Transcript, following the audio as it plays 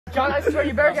John, I swear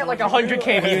you better get like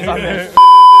 100K views on this.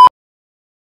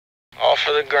 All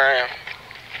for the gram.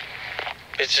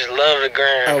 Bitches love the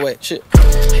gram. Oh wait, shit.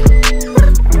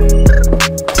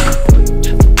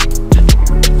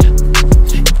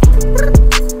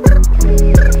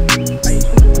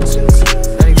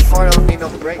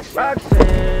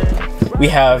 We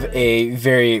have a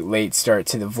very late start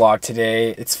to the vlog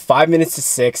today. It's 5 minutes to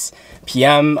 6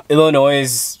 p.m. Illinois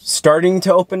is starting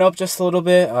to open up just a little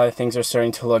bit. Things are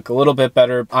starting to look a little bit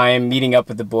better. I am meeting up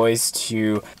with the boys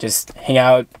to just hang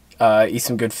out, eat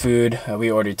some good food.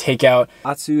 We ordered takeout.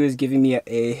 Atsu is giving me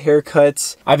a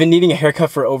haircut. I've been needing a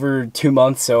haircut for over 2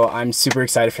 months, so I'm super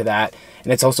excited for that.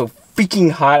 And it's also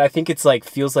freaking hot. I think it's like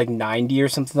feels like 90 or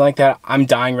something like that. I'm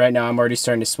dying right now. I'm already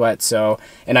starting to sweat. So,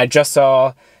 and I just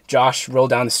saw Josh roll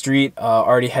down the street,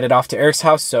 already headed off to Eric's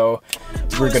house, so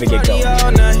we're gonna get going.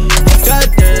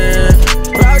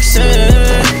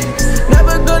 Roxanne,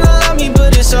 never gonna love me,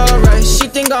 but it's alright. She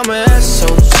think I'm an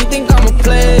asshole, she think I'm a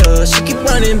player. She keep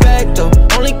running back though,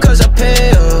 only cause I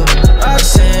pay her.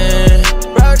 Roxanne,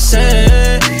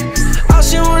 Roxanne, all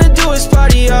she wanna do is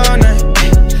party all night.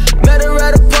 Met her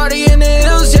at a party in the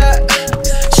hills, yeah.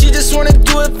 She just wanna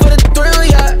do it for the thrill,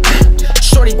 yeah.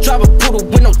 Shorty drive a poodle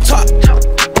with no top.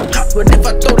 But if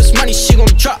I throw this money, she gon'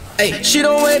 drop. Ay. She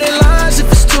don't wait in lines if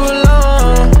it's too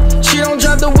long. She don't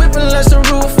drive the whip unless the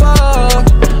roof off.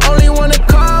 Only want a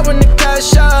car when the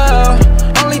cash out.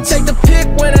 Only take the pic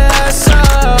when the ass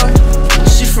out.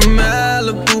 She from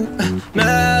Malibu,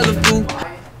 Malibu.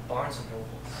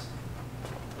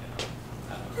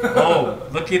 Oh,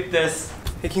 look at this.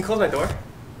 Hey, can you close my door?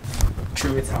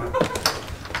 True, it's hot.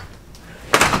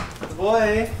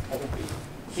 Boy.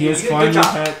 He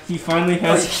finally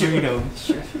has freedom.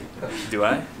 Do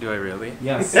I? Do I really?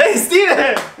 Yes. Hey,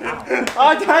 Steven!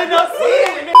 Oh, did I not see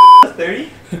it? 30?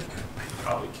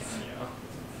 Probably can, yeah.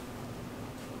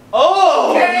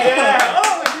 Oh! Yeah. Yeah!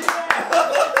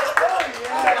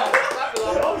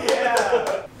 Oh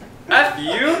yeah! F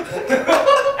you?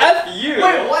 F you!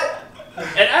 Wait, what?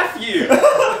 And F you!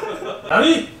 I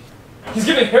mean, he's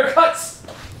giving haircuts!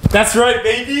 That's right,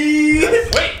 baby!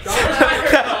 Wait!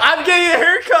 I'm getting a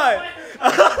haircut!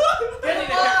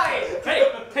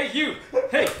 Hey, you!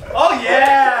 Hey! Oh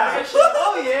yeah!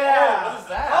 Oh yeah! What is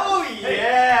that? Oh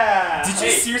yeah! Did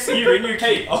you seriously bring your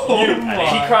key? Oh my!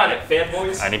 He cried it,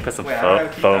 fanboys. I need to put some Wait, I gotta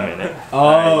keep foam that. in it.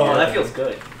 Oh, that feels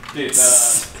good. Dude,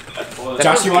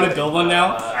 Josh, you want to build one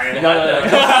now? No.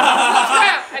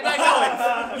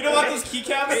 You don't want those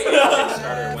keycaps?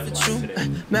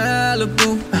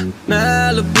 Malibu,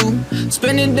 Malibu,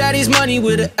 spending daddy's money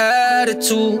with an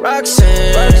attitude.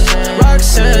 Roxanne,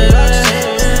 Roxanne,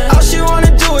 all she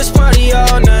wanna do is party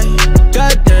all night.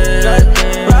 Goddamn,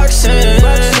 Roxanne,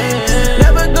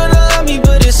 never gonna love me,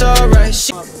 but it's alright.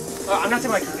 I'm not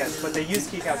taking my keycaps, but they use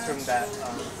keycaps from that in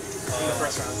the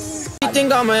first round. She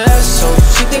think I'm an asshole,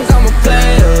 she think I'm a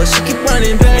player. She keep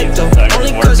running back though,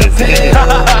 only cause I pay her.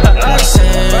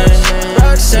 Roxanne,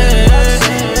 Roxanne,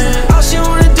 all she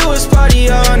wanna do is party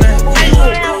all night.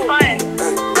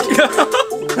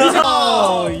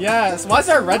 Oh yes, why is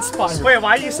there a red spot? Wait,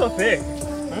 why are you so thick?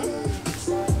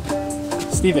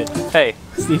 Steven. Hey.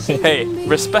 Steven. Hey,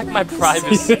 respect my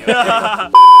privacy. Alright,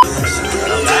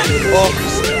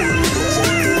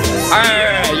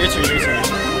 your turn.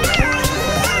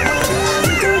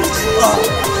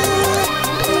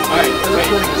 Alright,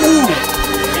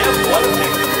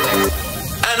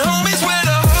 And homies with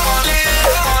a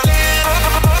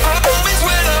homies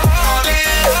with a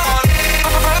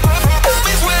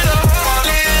homies with a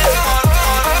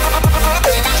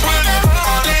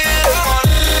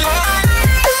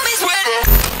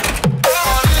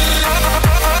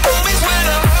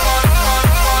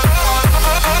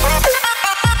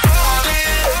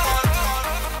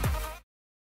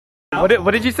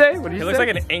What did you say? What did you say? He looks like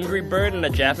an angry bird and a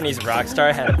Japanese rock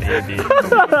star had a baby.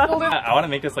 I want to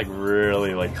make this like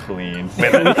really like clean.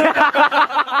 Hey man,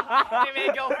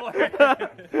 go for it.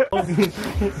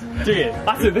 Dude,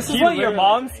 Atsu, this is what your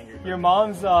mom's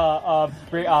oh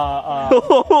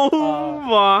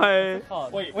my.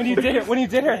 Wait, when you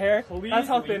did her hair, that's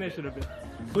how thin it should have been.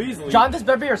 Please leave. John, this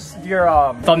better be your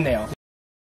thumbnail.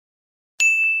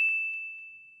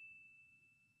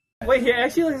 Wait, he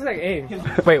actually looks like Aang.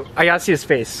 Wait, I gotta see his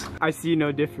face. I see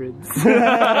no difference.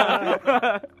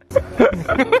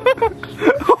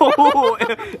 Oh.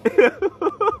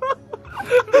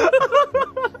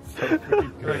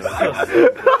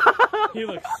 He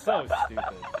looks so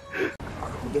stupid.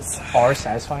 This R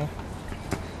satisfying?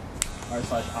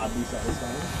 R/oddly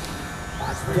satisfying?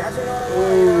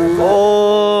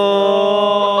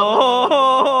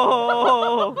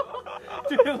 Oh!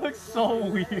 Dude, look looks so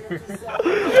weird.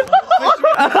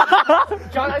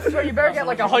 John, I swear you better get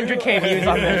like 100K views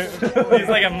on this. He's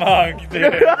like a monk,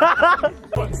 dude.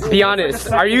 Be honest,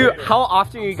 how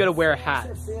often are you gonna wear a hat?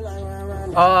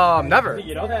 Never.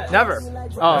 You know that? Never.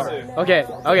 Oh, okay.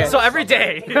 So every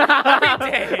day.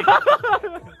 Every day.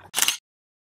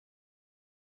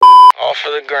 All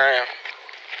for the gram.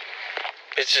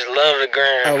 Bitches love the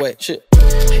gram. Oh wait, shit.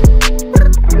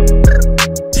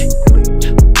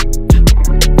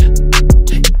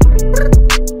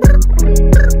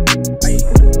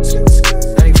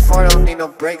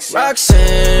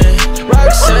 Roxanne,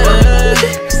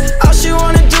 all she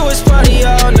wanna do is party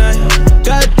all night.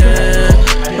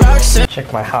 Goddamn, Roxanne.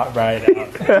 Check my hot ride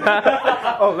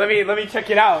out. Oh, let me check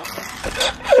it out.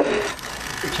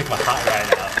 Check my hot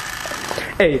ride out.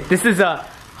 Hey, this is a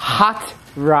hot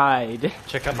ride.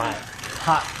 Check out my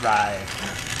hot ride.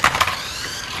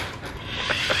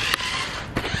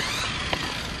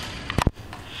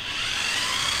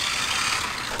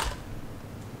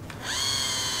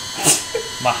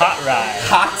 My hot ride.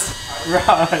 Hot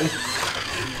ride.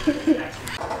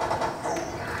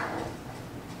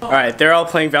 Alright, they're all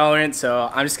playing Valorant, so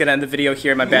I'm just gonna end the video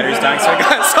here. My battery's dying, so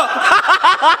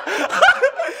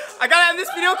I gotta end this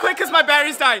video quick because my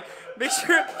battery's dying. Make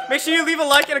sure you leave a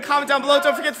like and a comment down below.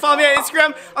 Don't forget to follow me on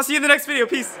Instagram. I'll see you in the next video.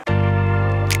 Peace. I'm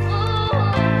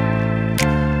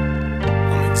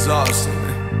exhausted,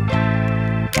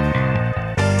 man.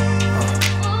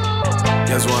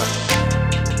 Guess what?